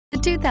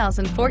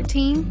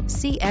2014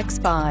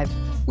 CX-5.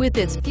 With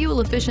its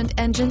fuel-efficient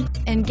engine,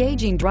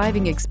 engaging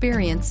driving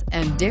experience,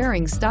 and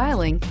daring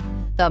styling,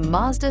 the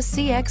Mazda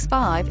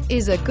CX-5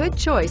 is a good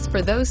choice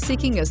for those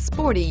seeking a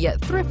sporty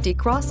yet thrifty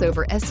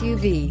crossover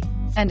SUV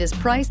and is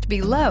priced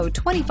below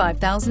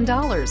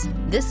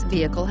 $25,000. This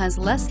vehicle has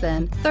less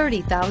than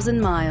 30,000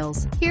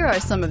 miles. Here are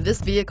some of this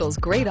vehicle's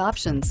great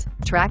options: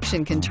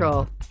 traction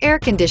control, air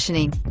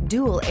conditioning,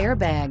 dual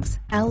airbags,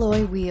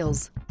 alloy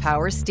wheels,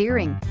 power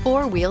steering,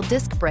 four-wheel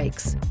disc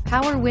brakes,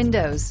 power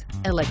windows,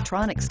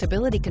 electronic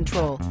stability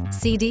control,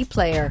 CD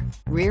player,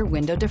 rear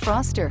window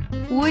defroster.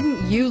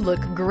 Wouldn't you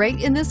look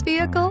great in this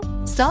vehicle?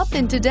 Stop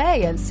in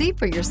today and see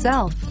for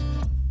yourself.